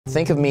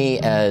Think of me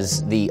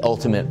as the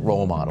ultimate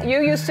role model.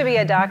 You used to be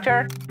a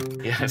doctor?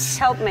 Yes.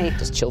 Help me.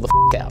 Just chill the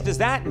out. Does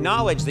that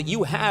knowledge that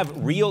you have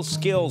real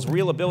skills,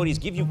 real abilities,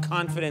 give you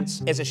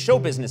confidence as a show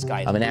business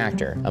guy? I'm an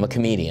actor, I'm a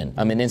comedian,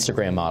 I'm an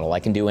Instagram model, I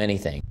can do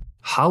anything.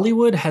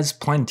 Hollywood has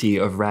plenty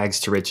of rags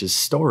to riches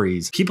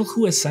stories, people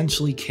who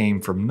essentially came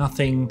from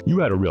nothing. You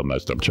had a real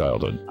messed up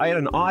childhood. I had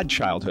an odd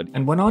childhood.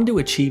 And went on to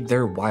achieve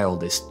their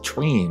wildest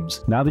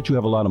dreams. Now that you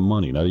have a lot of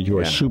money, now that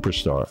you're a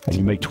superstar, and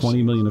you make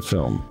 20 million a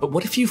film. But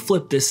what if you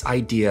flip this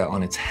idea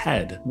on its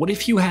head? What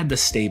if you had the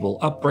stable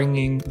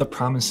upbringing, the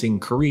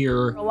promising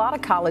career? A lot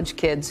of college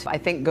kids, I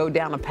think, go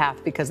down a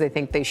path because they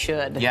think they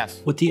should.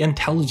 Yes. With the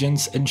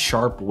intelligence and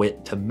sharp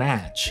wit to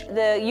match.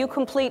 The You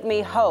Complete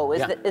Me Ho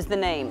is the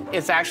name.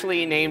 It's actually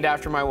named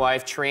after my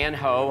wife, Tran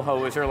Ho.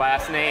 Ho is her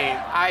last name.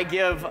 I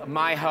give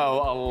my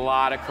Ho a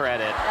lot of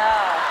credit.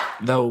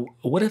 Though,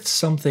 what if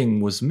something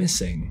was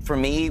missing? For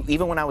me,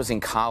 even when I was in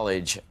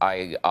college,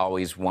 I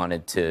always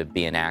wanted to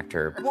be an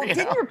actor. Well,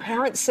 didn't your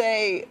parents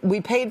say,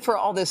 we paid for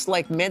all this,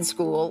 like, med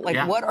school,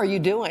 like, what are you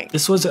doing?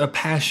 This was a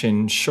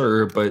passion,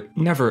 sure, but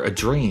never a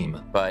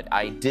dream. But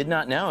I did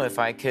not know if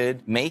I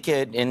could make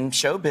it in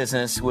show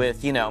business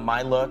with, you know,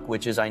 my look,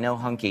 which is, I know,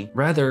 hunky.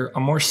 Rather, a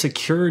more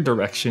secure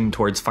direction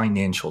towards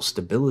financial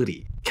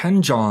stability.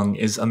 Ken Jeong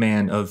is a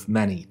man of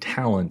many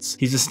talents.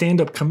 He's a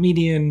stand-up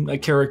comedian, a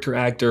character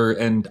actor,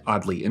 and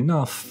oddly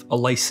enough, a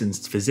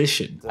licensed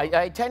physician.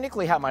 I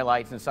technically have my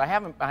license. I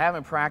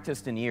haven't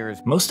practiced in years.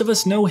 Most of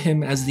us know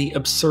him as the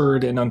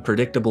absurd and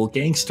unpredictable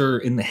gangster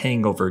in the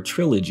Hangover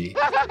trilogy.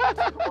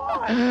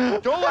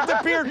 Don't let the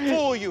beard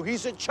fool you.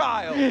 He's a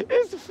child.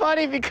 It's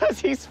funny because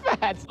he's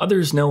fat.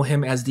 Others know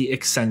him as the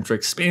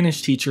eccentric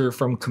Spanish teacher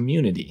from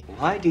Community.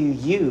 Why do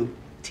you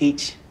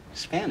teach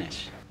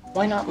Spanish?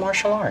 Why not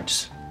martial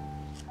arts?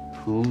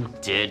 Who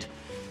did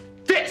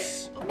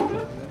this?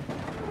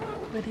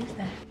 What is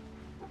that?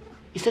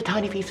 It's a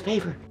tiny piece of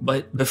paper.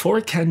 But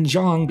before Ken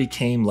Jeong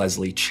became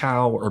Leslie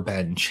Chow or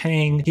Ben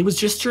Chang, he was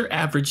just your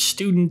average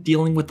student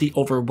dealing with the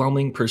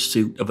overwhelming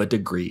pursuit of a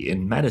degree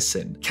in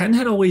medicine. Ken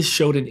had always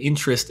showed an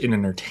interest in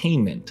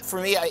entertainment. For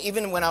me,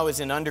 even when I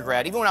was in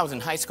undergrad, even when I was in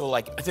high school,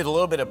 like, I did a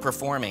little bit of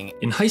performing.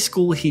 In high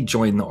school, he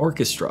joined the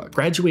orchestra,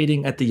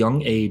 graduating at the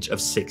young age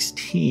of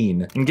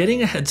 16, and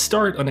getting a head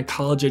start on a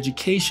college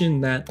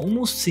education that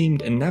almost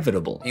seemed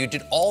inevitable. You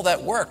did all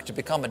that work to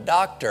become a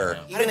doctor.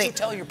 How did you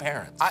tell your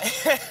parents?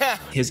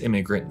 His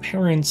immigrant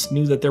parents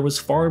knew that there was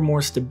far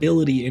more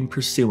stability in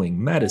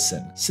pursuing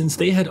medicine. Since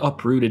they had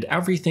uprooted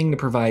everything to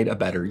provide a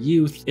better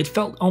youth, it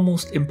felt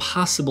almost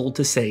impossible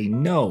to say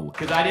no.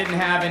 Because I didn't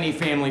have any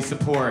family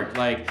support.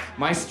 Like,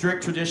 my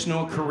strict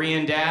traditional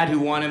Korean dad who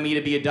wanted me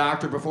to be a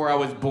doctor before I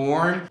was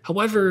born.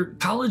 However,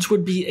 college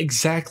would be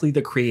exactly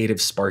the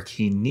creative spark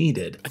he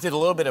needed. I did a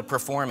little bit of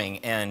performing,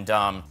 and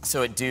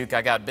so at Duke,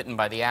 I got bitten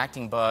by the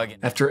acting bug.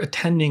 After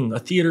attending a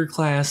theater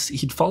class,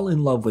 he'd fall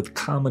in love with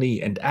comedy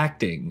and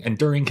acting, and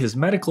during his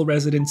medical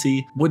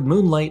residency, would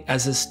moonlight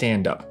as a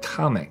stand-up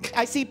comic.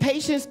 I see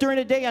patients during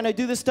the day and I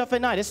do this stuff at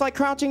night. It's like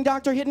Crouching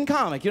Doctor, Hidden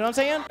Comic, you know what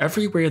I'm saying?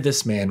 Everywhere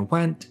this man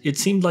went, it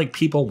seemed like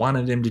people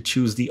wanted him to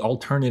choose the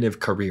alternative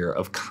career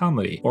of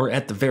comedy, or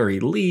at the very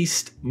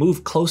least,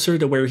 move closer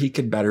to where he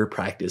could better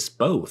practice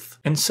both.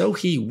 And so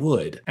he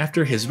would.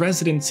 After his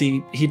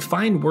residency, he'd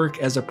find work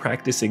as a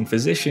practicing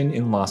physician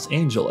in Los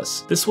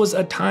Angeles. This was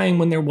a time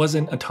when there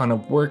wasn't a ton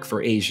of work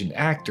for Asian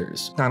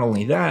actors. Not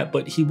only that,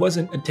 but he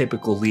wasn't a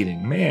typical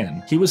leading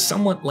man. He was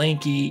somewhat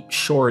lanky,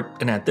 short,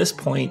 and at this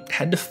point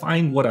had to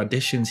find what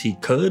auditions he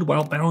could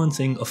while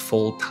balancing a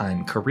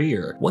full-time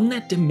career, one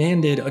that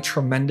demanded a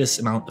tremendous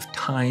amount of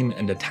time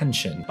and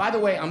attention. By the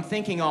way, I'm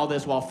thinking all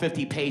this while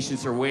 50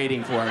 patients are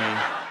waiting for me.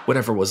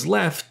 Whatever was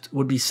left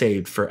would be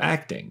saved for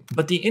acting.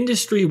 But the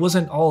industry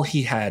wasn't all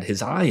he had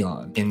his eye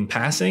on. In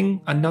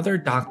passing, another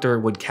doctor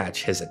would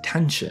catch his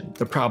attention.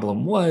 The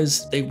problem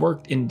was, they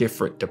worked in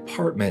different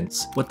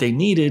departments. What they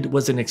needed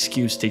was an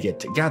excuse to get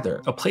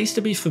together, a place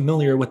to be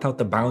familiar without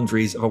the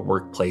boundaries of a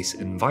workplace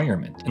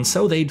environment. And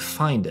so they'd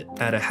find it.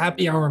 At a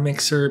happy hour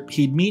mixer,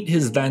 he'd meet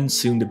his then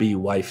soon-to-be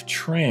wife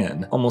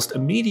Tran. Almost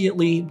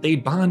immediately,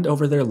 they'd bond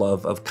over their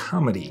love of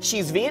comedy.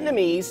 She's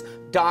Vietnamese,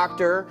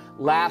 doctor,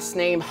 last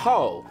name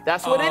Ho.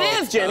 That's what it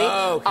is, Jenny.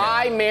 Okay.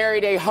 I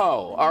married a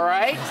Ho, all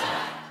right?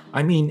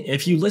 I mean,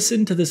 if you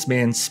listen to this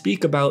man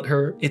speak about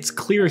her, it's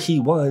clear he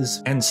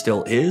was, and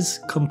still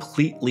is,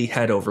 completely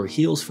head over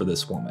heels for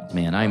this woman.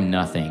 Man, I'm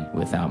nothing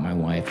without my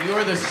wife.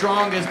 You're the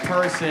strongest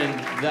person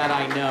that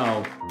I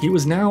know. He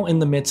was now in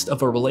the midst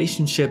of a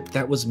relationship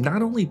that was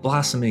not only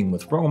blossoming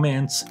with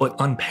romance, but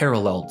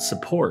unparalleled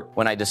support.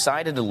 When I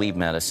decided to leave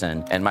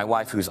medicine, and my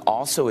wife, who's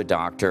also a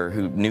doctor,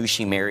 who knew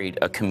she married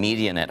a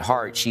comedian at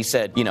heart, she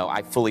said, you know,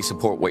 I fully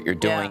support what you're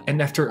doing. And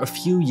after a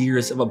few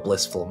years of a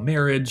blissful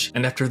marriage,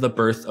 and after the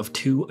birth of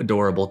 2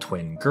 adorable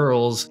twin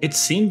girls, it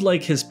seemed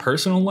like his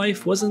personal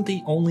life wasn't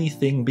the only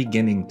thing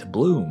beginning to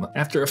bloom.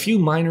 After a few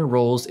minor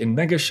roles in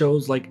mega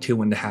shows like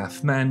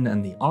 2.5 Men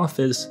and The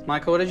Office,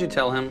 Michael, what did you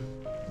tell him?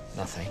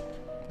 Nothing.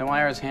 Then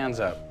why are his hands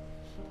up?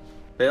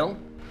 Bill?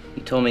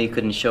 He told me he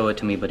couldn't show it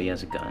to me, but he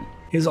has a gun.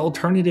 his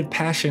alternative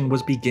passion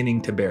was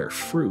beginning to bear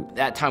fruit.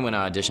 That time when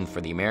I auditioned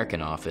for the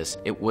American office,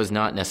 it was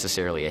not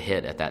necessarily a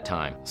hit at that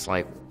time. It's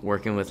like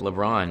working with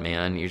LeBron,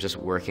 man. You're just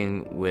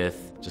working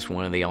with just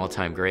one of the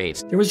all-time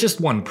greats. There was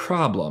just one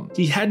problem.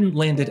 He hadn't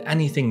landed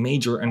anything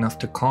major enough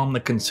to calm the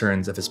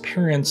concerns of his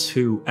parents,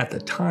 who, at the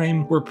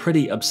time, were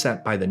pretty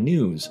upset by the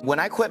news. When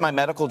I quit my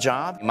medical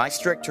job, my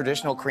strict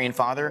traditional Korean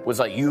father was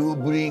like, "You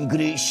bring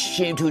great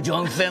shame to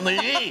Jeong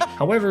family."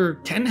 However,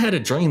 Ken had a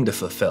dream to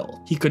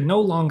fulfill. He could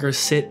no longer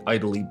sit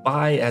idly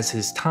by as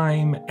his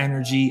time,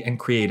 energy, and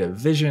creative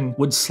vision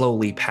would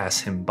slowly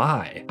pass him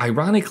by.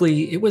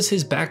 Ironically, it was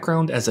his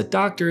background as a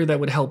doctor that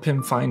would help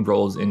him find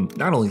roles in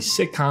not only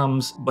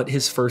sitcoms, but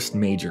his first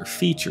major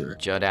feature.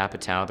 Judd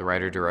Apatow, the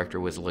writer-director,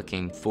 was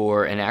looking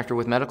for an actor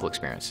with medical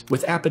experience.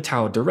 With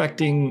Apatow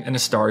directing and a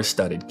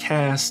star-studded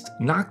cast,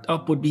 Knocked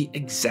Up would be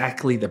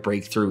exactly the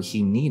breakthrough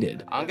he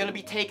needed. I'm gonna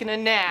be taking a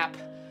nap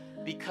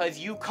because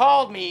you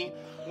called me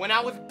when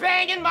I was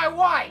banging my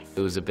wife.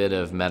 It was a bit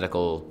of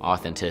medical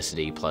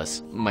authenticity,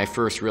 plus my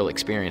first real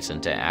experience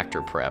into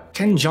actor prep.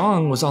 Ken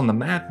Jeong was on the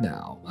map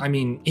now. I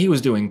mean, he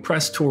was doing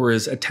press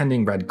tours,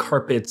 attending red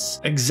carpets,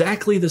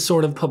 exactly the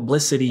sort of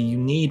publicity you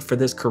need for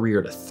this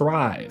career to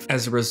thrive.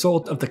 As a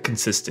result of the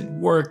consistent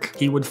work,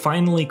 he would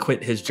finally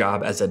quit his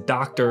job as a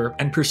doctor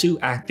and pursue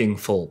acting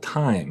full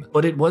time.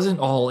 But it wasn't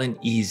all an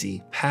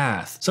easy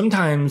path.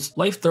 Sometimes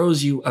life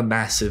throws you a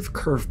massive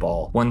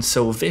curveball, one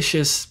so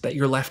vicious that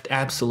you're left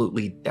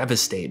absolutely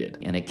devastated.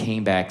 And it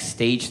came back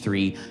stage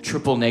 3,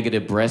 triple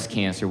negative breast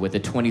cancer with a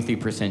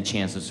 23%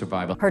 chance of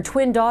survival. Her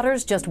twin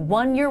daughters just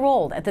 1 year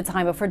old at the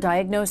time of her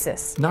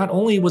diagnosis. Not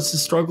only was the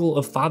struggle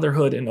of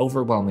fatherhood an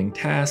overwhelming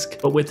task,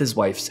 but with his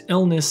wife's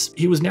illness,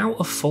 he was now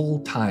a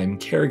full-time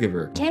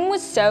caregiver. Ken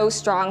was so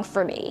strong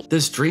for me.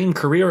 This dream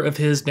career of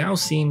his now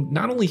seemed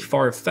not only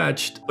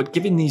far-fetched, but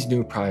given these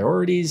new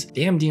priorities,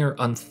 damn near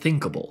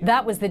unthinkable.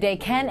 That was the day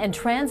Ken and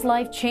Tran's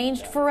life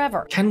changed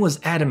forever. Ken was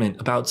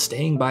adamant about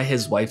staying by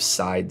his wife's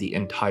side the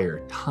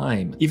entire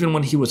time. Even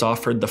when he was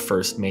offered the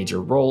first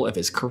major role of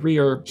his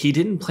career, he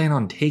didn't plan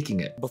on taking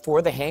it.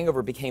 Before The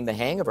Hangover became The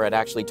Hangover, I'd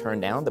actually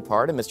turned down the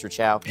part of Mr.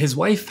 Chow. His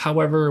wife,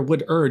 however,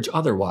 would urge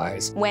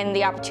otherwise. When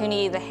the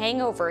opportunity of The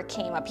Hangover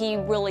came up, he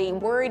really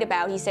worried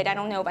about, he said, I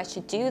don't know if I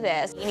should do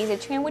this. And he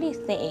said, Tran, what do you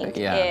think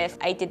if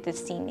I did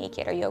this scene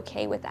naked? Are you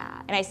okay with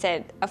that? And I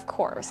said, of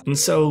course. And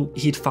so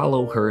he'd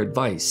follow her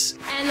advice.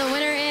 And the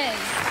winner is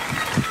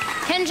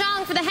Ken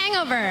Jeong for The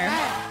Hangover.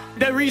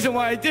 The reason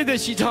why I did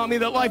this, she taught me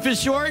that life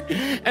is short,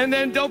 and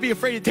then don't be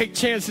afraid to take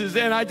chances.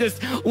 And I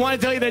just want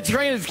to tell you that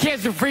Tran is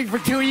cancer-free for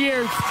 2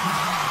 years.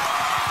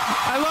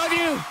 I love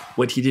you.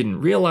 What he didn't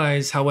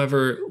realize,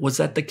 however, was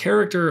that the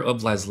character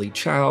of Leslie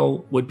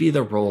Chow would be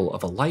the role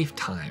of a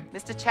lifetime.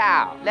 Mr.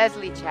 Chow,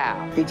 Leslie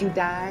Chow. Did you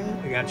die?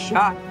 I got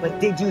shot. But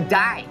did you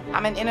die?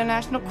 I'm an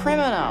international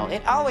criminal.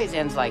 It always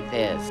ends like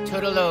this.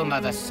 Toodaloo,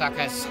 mother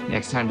suckers.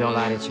 Next time, don't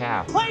lie to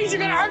Chow. Please,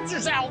 you're gonna hurt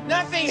yourself.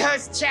 Nothing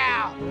hurts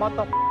Chow.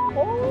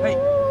 Hey.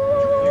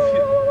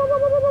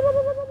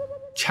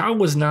 Chow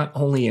was not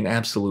only an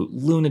absolute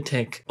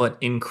lunatic, but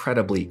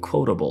incredibly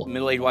quotable.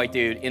 Middle-aged white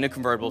dude in a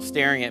convertible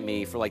staring at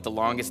me for like the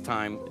longest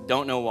time.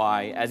 Don't know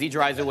why. As he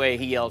drives away,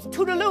 he yells,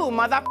 Toodaloo,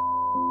 mother.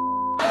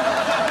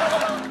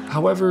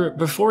 However,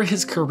 before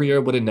his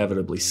career would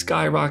inevitably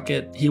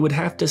skyrocket, he would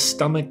have to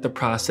stomach the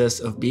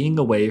process of being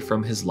away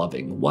from his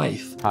loving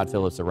wife. Todd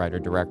Phillips, the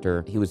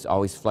writer-director, he was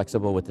always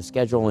flexible with the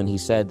schedule, and he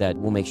said that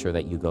we'll make sure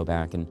that you go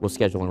back and we'll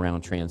schedule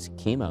around Tran's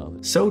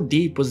chemo. So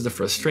deep was the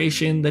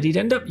frustration that he'd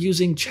end up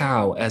using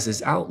Chow as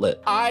his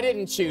outlet. I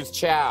didn't choose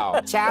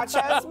Chow. Chow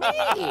chose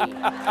me.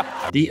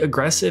 The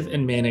aggressive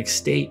and manic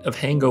state of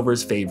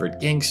Hangover's favorite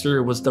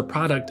gangster was the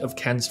product of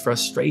Ken's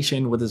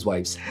frustration with his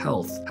wife's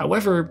health.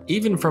 However,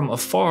 even from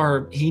afar,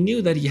 he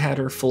knew that he had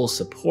her full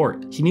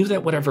support. He knew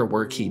that whatever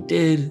work he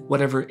did,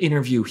 whatever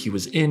interview he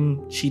was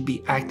in, she'd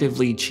be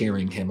actively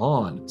cheering him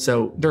on.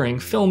 So during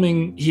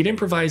filming, he'd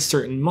improvise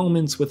certain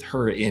moments with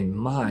her in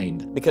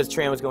mind. Because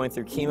Tran was going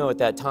through chemo at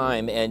that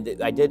time,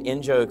 and I did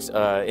in-jokes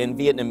in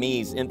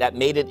Vietnamese, and that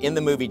made it in the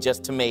movie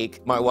just to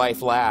make my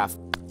wife laugh.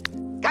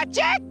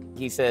 Gotcha!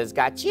 He says,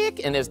 got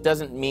chick, and this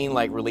doesn't mean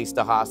like release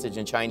the hostage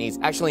in Chinese.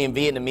 Actually, in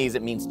Vietnamese,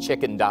 it means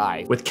chicken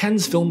die. With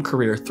Ken's film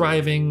career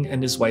thriving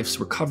and his wife's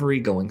recovery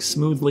going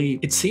smoothly,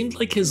 it seemed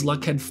like his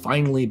luck had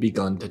finally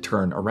begun to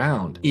turn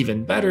around.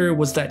 Even better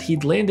was that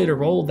he'd landed a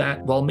role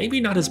that, while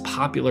maybe not as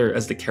popular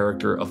as the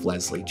character of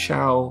Leslie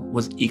Chow,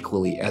 was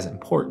equally as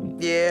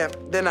important. Yeah,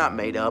 they're not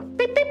made up.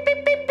 Beep, beep,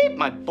 beep, beep, beep.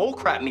 My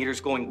bullcrap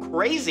meter's going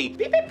crazy.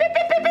 Beep, beep, beep,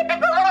 beep, beep, beep, beep.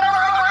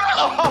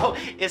 Oh,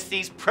 it's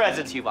these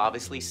presents you've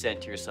obviously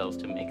sent to yourselves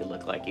to make it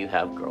look like you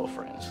have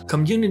girlfriends.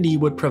 Community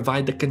would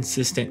provide the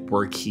consistent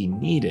work he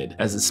needed.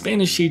 As a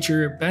Spanish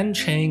teacher, Ben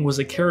Chang was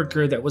a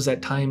character that was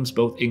at times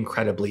both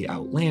incredibly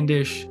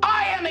outlandish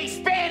I am a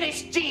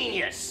Spanish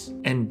genius.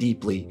 and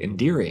deeply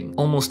endearing.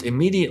 Almost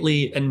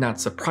immediately, and not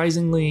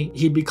surprisingly,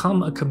 he'd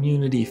become a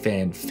Community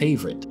fan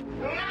favorite.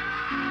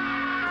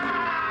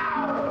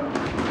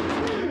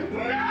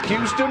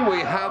 Houston, we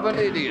have an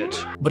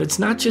idiot. But it's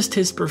not just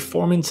his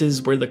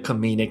performances where the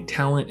comedic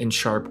talent and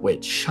sharp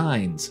wit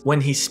shines. When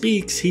he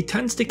speaks, he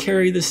tends to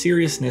carry the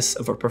seriousness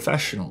of a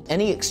professional.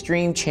 Any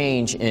extreme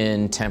change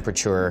in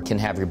temperature can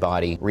have your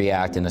body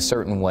react in a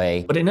certain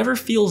way. But it never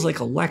feels like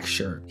a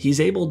lecture. He's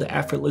able to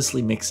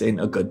effortlessly mix in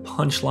a good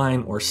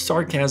punchline or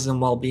sarcasm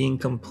while being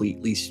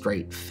completely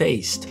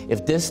straight-faced.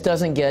 If this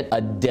doesn't get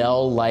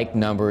Adele-like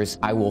numbers,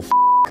 I will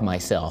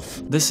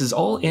myself. This is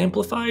all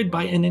amplified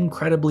by an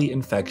incredibly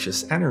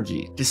infectious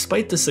energy.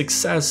 Despite the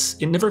success,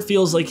 it never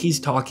feels like he's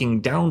talking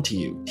down to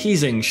you.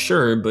 Teasing,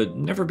 sure, but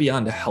never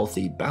beyond a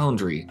healthy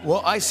boundary.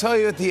 Well, I saw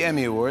you at the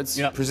Emmy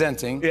Awards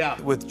presenting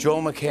with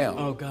Joel McHale.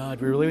 Oh God,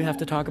 we really have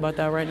to talk about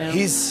that right now?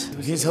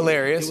 He's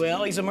hilarious.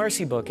 Well, he's a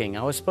mercy booking.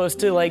 I was supposed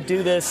to like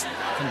do this.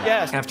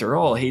 Yes. After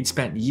all, he'd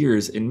spent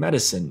years in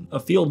medicine, a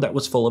field that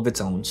was full of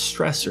its own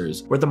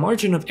stressors, where the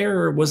margin of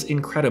error was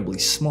incredibly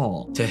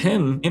small. To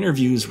him,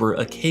 interviews were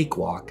a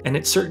cakewalk, and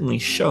it certainly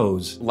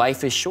shows.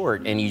 Life is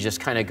short, and you just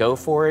kind of go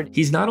for it.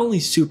 He's not only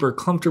super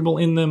comfortable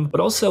in them,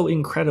 but also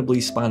incredibly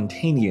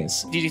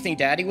spontaneous. Did you think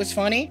Daddy was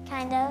funny?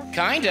 Kind of.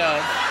 Kind of?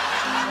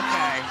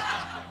 Okay.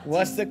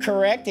 What's the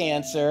correct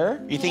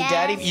answer? You think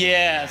Daddy?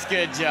 Yes,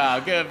 good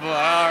job, good boy,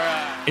 all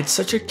right. It's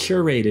such a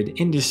curated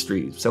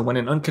industry, so when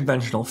an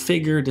unconventional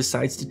figure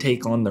decides to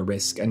take on the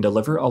risk and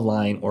deliver a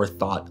line or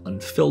thought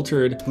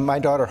unfiltered. My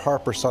daughter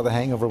Harper saw The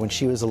Hangover when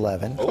she was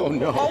 11. Oh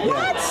no. Oh,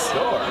 what?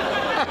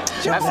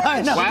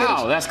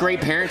 Wow, that's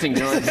great parenting,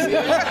 George.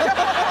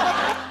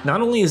 Not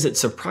only is it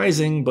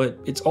surprising, but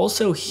it's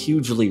also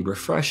hugely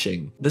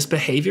refreshing. This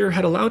behavior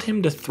had allowed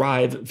him to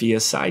thrive via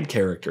side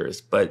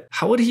characters, but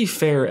how would he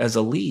fare as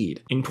a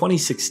lead? In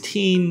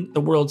 2016,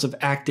 the worlds of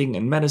acting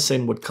and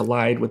medicine would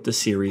collide with the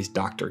series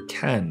Dr.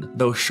 Ken.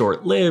 Though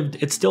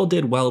short-lived, it still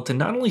did well to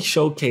not only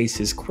showcase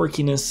his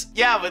quirkiness.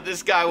 Yeah, but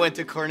this guy went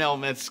to Cornell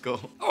Med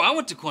School. Oh, I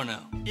went to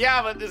Cornell.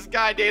 Yeah, but this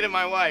guy dated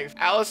my wife,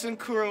 Allison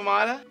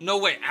Kurumada. No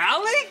way,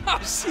 Allie? Oh,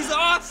 she's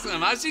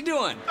awesome. How's she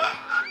doing?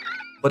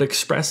 But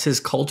express his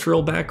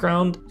cultural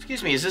background.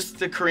 Excuse me, is this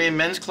the Korean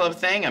Men's Club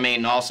thing? I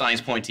mean, all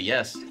signs point to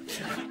yes.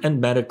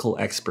 And medical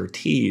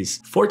expertise.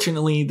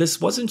 Fortunately,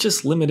 this wasn't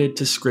just limited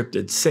to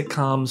scripted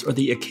sitcoms or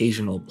the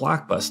occasional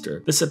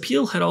blockbuster. This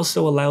appeal had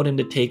also allowed him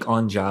to take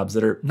on jobs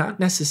that are not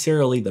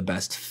necessarily the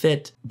best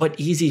fit, but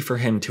easy for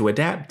him to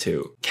adapt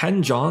to.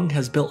 Ken Jeong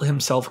has built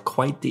himself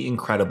quite the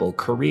incredible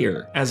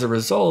career. As a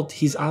result,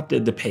 he's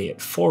opted to pay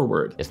it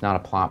forward. It's not a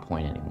plot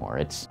point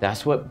anymore.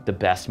 That's what the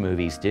best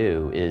movies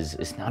do.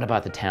 It's not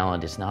about the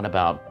talent, it's not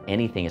about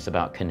anything, it's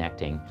about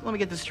connecting. Let me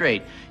get this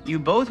straight. You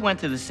both went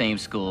to the same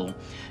school,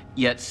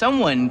 yet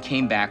someone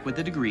came back with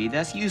a degree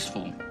that's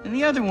useful, and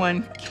the other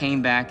one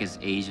came back as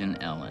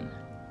Asian Ellen.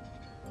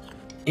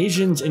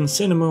 Asians in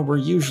cinema were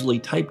usually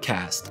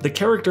typecast. The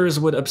characters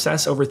would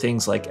obsess over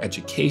things like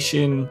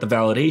education, the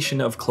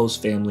validation of close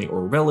family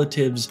or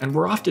relatives, and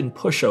were often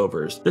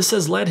pushovers. This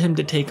has led him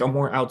to take a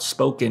more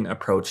outspoken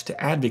approach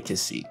to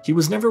advocacy. He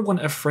was never one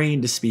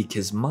afraid to speak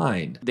his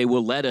mind. They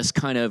will let us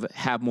kind of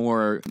have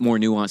more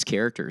nuanced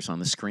characters on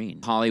the screen.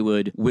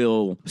 Hollywood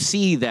will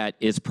see that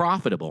it's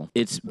profitable.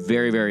 It's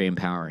very, very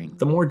empowering.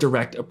 The more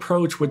direct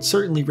approach would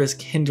certainly risk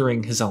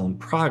hindering his own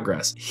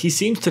progress. He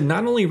seems to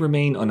not only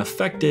remain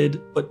unaffected,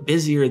 but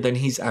busier than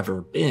he's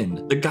ever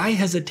been. The guy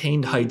has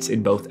attained heights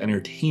in both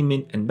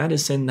entertainment and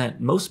medicine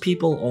that most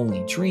people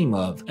only dream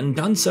of, and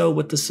done so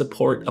with the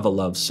support of a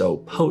love so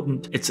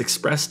potent, it's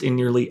expressed in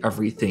nearly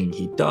everything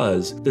he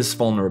does. This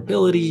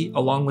vulnerability,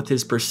 along with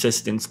his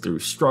persistence through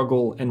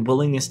struggle and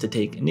willingness to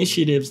take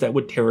initiatives that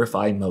would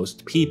terrify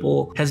most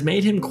people, has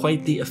made him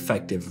quite the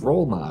effective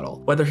role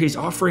model. Whether he's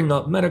offering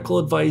up medical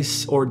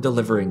advice or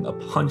delivering a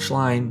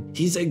punchline,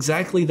 he's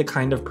exactly the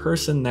kind of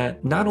person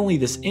that not only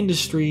this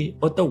industry,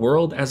 but the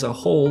world as a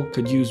whole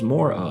could use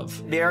more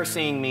of. They are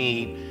seeing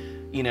me,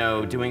 you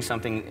know, doing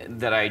something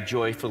that I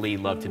joyfully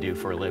love to do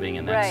for a living,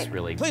 and that's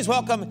really... Please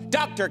welcome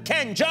Dr.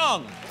 Ken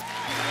Jeong.